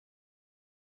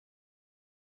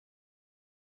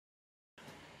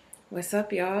What's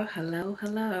up, y'all? Hello,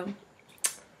 hello.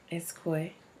 It's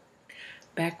Koi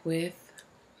back with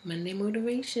Monday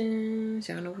Motivations.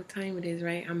 Y'all know what time it is,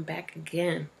 right? I'm back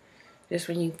again. Just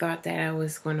when you thought that I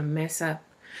was going to mess up,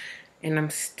 and I'm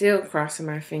still crossing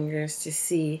my fingers to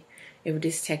see if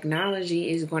this technology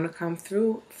is going to come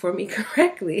through for me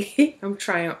correctly. I'm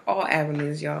trying all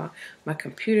avenues, y'all. My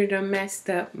computer done messed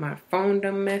up. My phone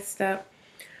done messed up.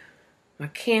 My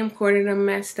camcorder done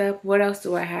messed up. What else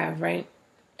do I have, right?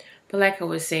 But like I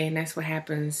was saying, that's what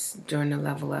happens during the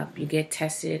level up. You get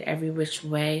tested every which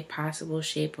way, possible,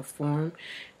 shape, or form.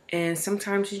 And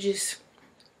sometimes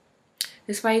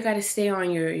that's why you got to stay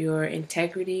on your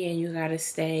integrity, and you got to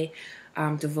stay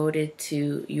devoted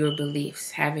to your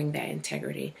beliefs, having that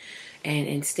integrity,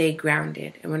 and stay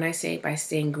grounded. And when I say by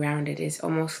staying grounded, it's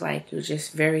almost like you're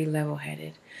just very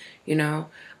level-headed,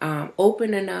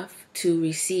 open enough to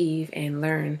receive and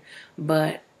learn,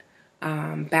 but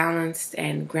balanced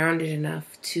and grounded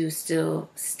enough to still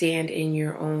stand in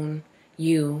your own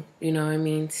you know what I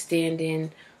mean? Stand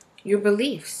in your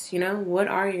beliefs, what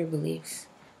are your beliefs?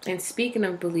 And speaking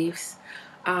of beliefs,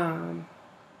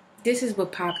 this is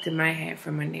what popped in my head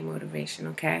for Monday Motivation,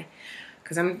 okay?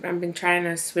 Because I've been trying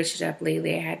to switch it up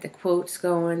lately. I had the quotes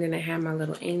going, and I had my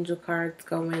little angel cards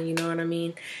going, you know what I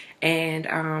mean? And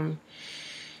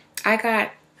I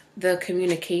got the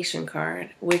communication card,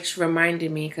 which reminded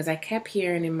me, because I kept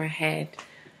hearing in my head,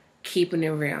 keeping it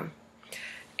real.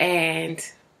 And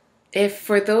if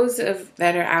for those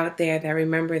that are out there that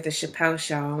remember the Chappelle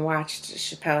Show and watched the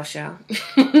Chappelle Show,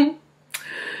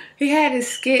 he had a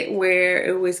skit where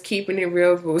it was keeping it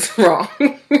real goes wrong.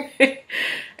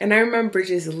 And I remember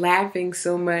just laughing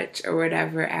so much or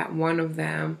whatever at one of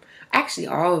them. Actually,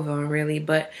 all of them, really,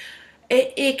 but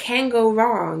it can go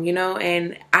wrong,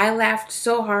 and I laughed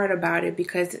so hard about it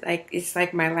because it's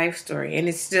like my life story, and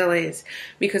it still is,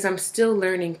 because I'm still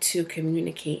learning to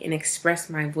communicate and express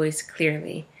my voice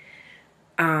clearly,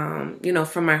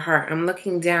 from my heart. I'm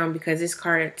looking down because this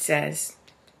card says,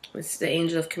 it's the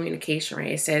angel of communication,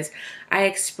 right? It says, I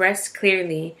express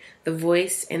clearly the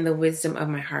voice and the wisdom of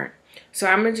my heart. So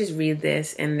I'm going to just read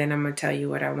this, and then I'm going to tell you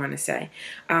what I want to say.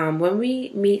 When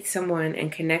we meet someone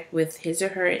and connect with his or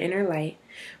her inner light,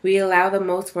 we allow the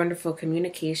most wonderful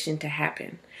communication to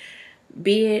happen,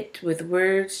 be it with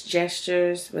words,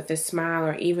 gestures, with a smile,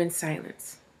 or even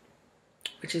silence,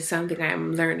 which is something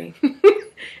I'm learning.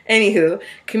 Anywho,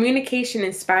 communication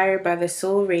inspired by the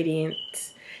soul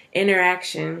radiance,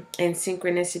 interaction, and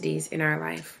synchronicities in our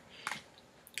life.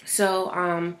 So,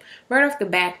 right off the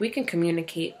bat, we can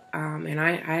communicate, and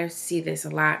I see this a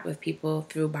lot with people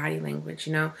through body language,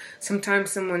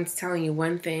 Sometimes someone's telling you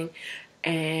one thing,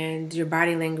 and your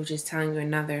body language is telling you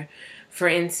another. For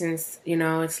instance,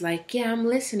 it's like, yeah, I'm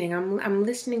listening. I'm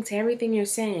listening to everything you're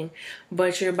saying,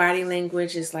 but your body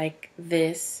language is like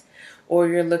this, or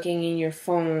you're looking in your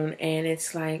phone, and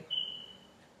it's like,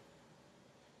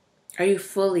 are you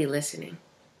fully listening?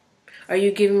 Are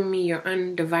you giving me your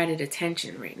undivided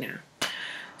attention right now?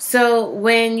 So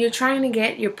when you're trying to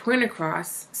get your point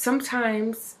across,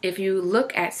 sometimes if you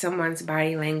look at someone's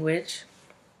body language,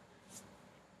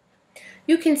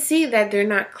 you can see that they're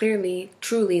not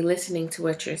truly listening to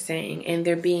what you're saying, and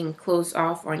they're being closed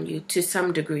off on you to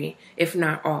some degree, if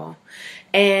not all.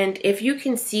 And if you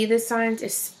can see the signs,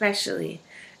 especially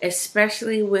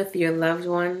with your loved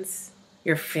ones,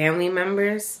 your family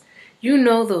members,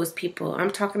 those people. I'm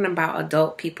talking about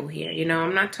adult people here.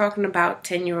 I'm not talking about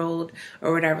 10-year-old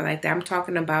or whatever like that. I'm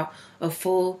talking about a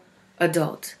full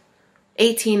adult,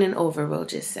 18 and over, we'll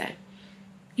just say.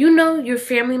 Your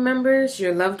family members,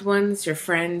 your loved ones, your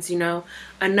friends,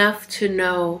 enough to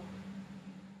know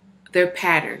their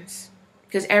patterns,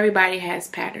 because everybody has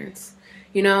patterns.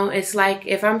 It's like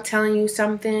if I'm telling you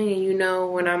something,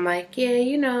 and when I'm like, yeah,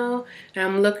 and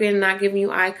I'm looking, not giving you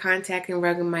eye contact and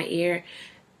rubbing my ear,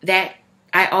 that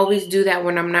I always do that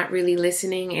when I'm not really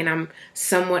listening and I'm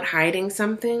somewhat hiding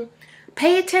something.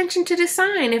 Pay attention to the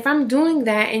sign. If I'm doing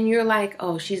that and you're like,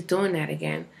 oh, she's doing that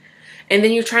again, and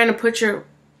then you're trying to put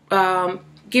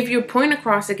give your point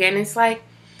across again, it's like,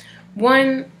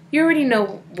 one, you already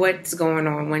know what's going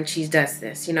on when she does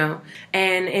this, and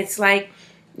it's like,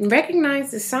 recognize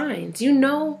the signs. You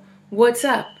know what's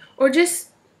up, or just,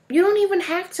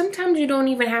 sometimes you don't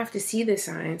even have to see the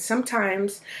signs.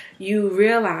 Sometimes you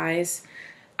realize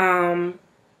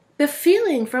the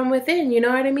feeling from within, you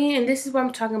know what I mean? And this is what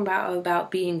I'm talking about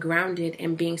being grounded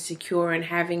and being secure and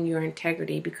having your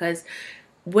integrity, because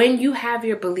when you have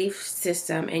your belief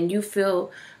system and you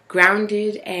feel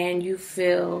grounded and you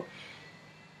feel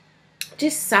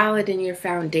just solid in your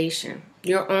foundation,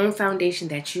 your own foundation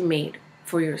that you made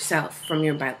for yourself from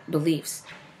your beliefs,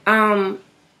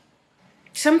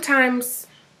 sometimes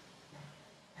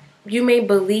you may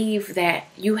believe that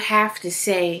you have to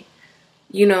say,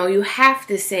 you have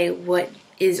to say what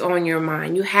is on your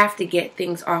mind. You have to get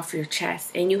things off your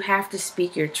chest, and you have to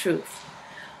speak your truth.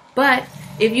 But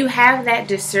if you have that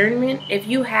discernment, if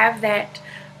you have that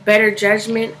better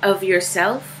judgment of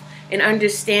yourself and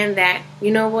understand that,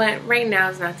 you know what, right now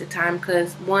is not the time,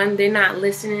 because 1, they're not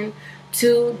listening,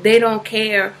 2, they don't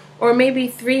care, or maybe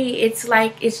 3, it's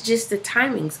like it's just the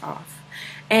timing's off.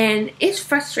 And it's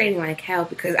frustrating like hell,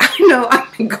 because I know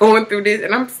I've been going through this,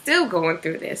 and I'm still going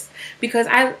through this, because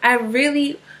I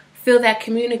really feel that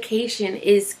communication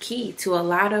is key to a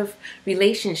lot of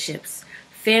relationships,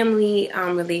 family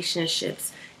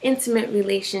relationships, intimate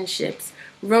relationships,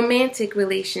 romantic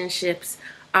relationships,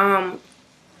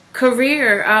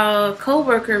 career,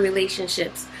 co-worker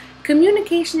relationships.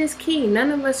 Communication is key.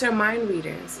 None of us are mind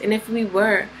readers. And if we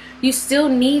were, you still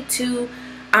need to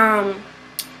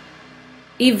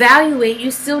evaluate.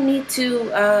 You still need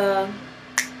to,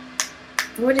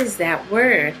 what is that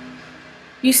word?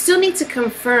 You still need to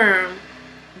confirm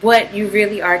what you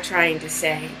really are trying to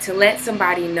say, to let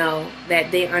somebody know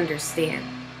that they understand.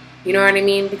 You know what I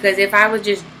mean? Because if I was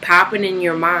just popping in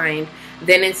your mind,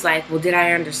 then it's like, well, did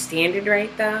I understand it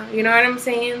right though? You know what I'm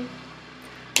saying?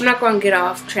 I'm not going to get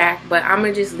off track, but I'm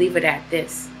going to just leave it at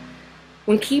this.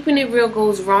 When keeping it real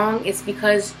goes wrong, it's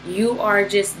because you are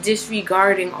just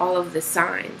disregarding all of the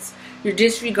signs. You're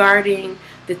disregarding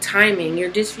the timing. You're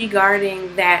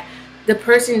disregarding that the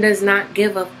person does not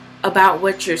give a about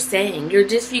what you're saying. You're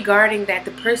disregarding that the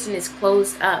person is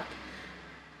closed up.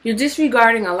 You're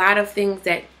disregarding a lot of things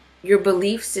that your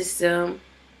belief system,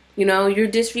 you're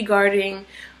disregarding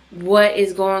what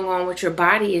is going on, what your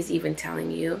body is even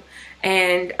telling you.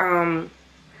 And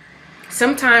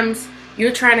sometimes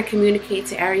you're trying to communicate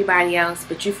to everybody else,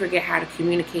 but you forget how to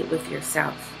communicate with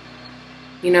yourself.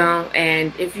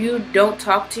 And if you don't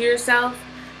talk to yourself,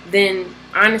 then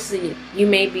honestly, you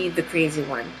may be the crazy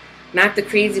one. Not the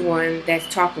crazy one that's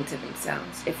talking to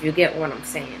themselves, if you get what I'm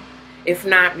saying. If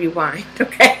not, rewind,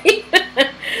 okay?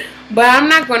 But I'm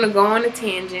not going to go on a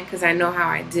tangent, because I know how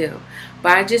I do.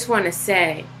 But I just want to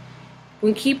say,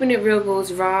 when keeping it real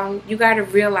goes wrong, you got to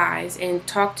realize and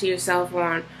talk to yourself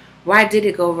on, why did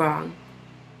it go wrong?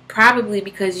 Probably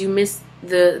because you missed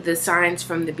the signs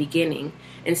from the beginning.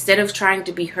 Instead of trying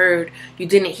to be heard, you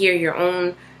didn't hear your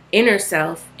own inner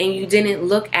self, and you didn't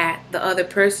look at the other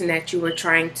person that you were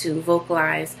trying to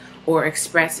vocalize or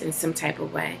express in some type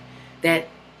of way, that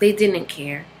they didn't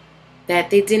care, that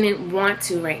they didn't want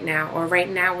to right now, or right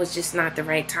now was just not the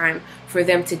right time for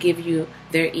them to give you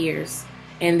their ears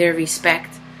and their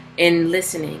respect in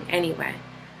listening anyway.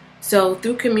 So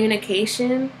through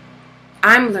communication,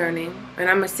 I'm learning, and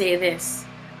I'm going to say this,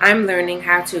 I'm learning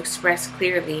how to express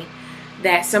clearly,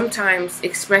 that sometimes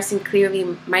expressing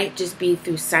clearly might just be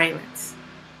through silence.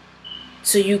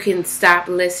 So you can stop,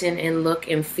 listen, and look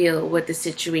and feel what the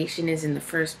situation is in the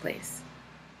first place.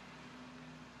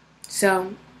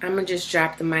 So I'm going to just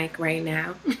drop the mic right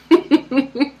now.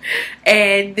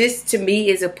 And this to me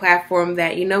is a platform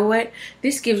that, you know what?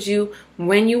 This gives you,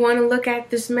 when you want to look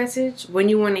at this message, when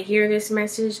you want to hear this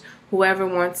message, whoever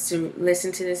wants to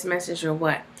listen to this message or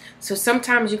what. So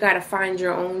sometimes you got to find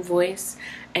your own voice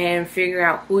and figure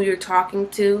out who you're talking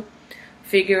to,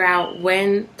 figure out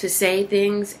when to say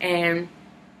things, and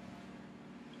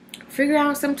figure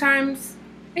out sometimes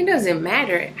it doesn't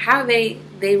matter how they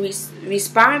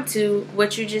respond to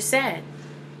what you just said.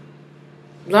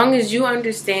 As long as you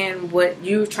understand what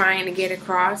you're trying to get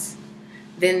across,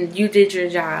 then you did your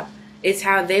job. It's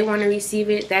how they want to receive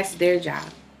it, that's their job.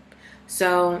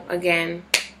 So again,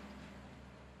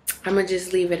 I'm going to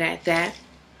just leave it at that.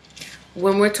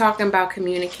 When we're talking about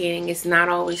communicating, it's not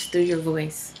always through your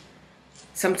voice.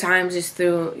 Sometimes it's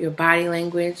through your body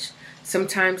language.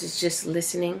 Sometimes it's just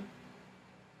listening,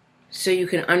 so you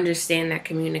can understand that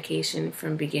communication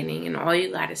from beginning. And all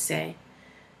you got to say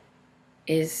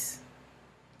is,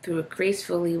 through a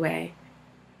gracefully way,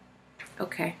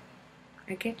 okay,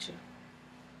 I get you.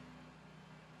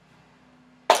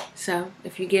 So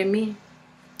if you get me,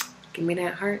 give me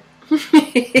that heart.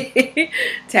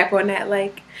 Tap on that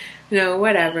like,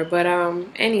 whatever. But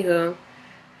anywho,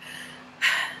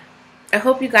 I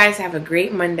hope you guys have a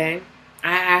great Monday.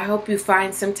 I hope you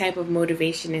find some type of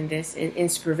motivation in this and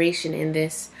inspiration in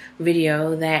this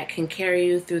video that can carry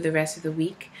you through the rest of the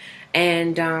week.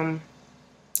 And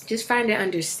just find an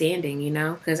understanding,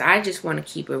 because I just want to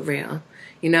keep it real,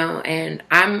 and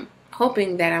I'm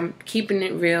hoping that I'm keeping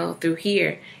it real through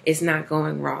here is not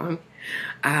going wrong.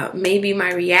 Maybe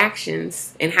my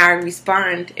reactions and how I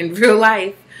respond in real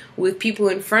life with people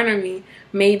in front of me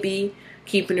may be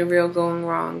keeping it real going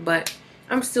wrong, but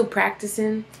I'm still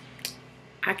practicing.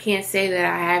 I can't say that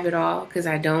I have it all, because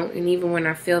I don't. And even when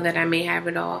I feel that I may have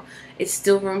it all, it's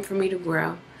still room for me to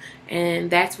grow. And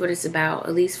that's what it's about,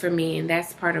 at least for me. And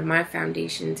that's part of my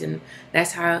foundations. And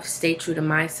that's how I stay true to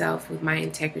myself with my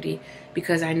integrity,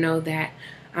 because I know that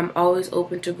I'm always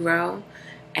open to grow.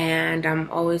 And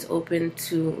I'm always open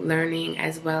to learning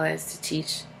as well as to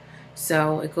teach.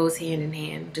 So it goes hand in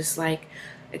hand, just like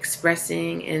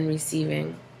expressing and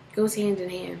receiving. It goes hand in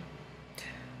hand.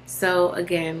 So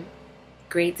again,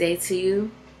 great day to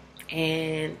you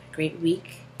and great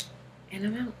week, and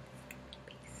I'm out.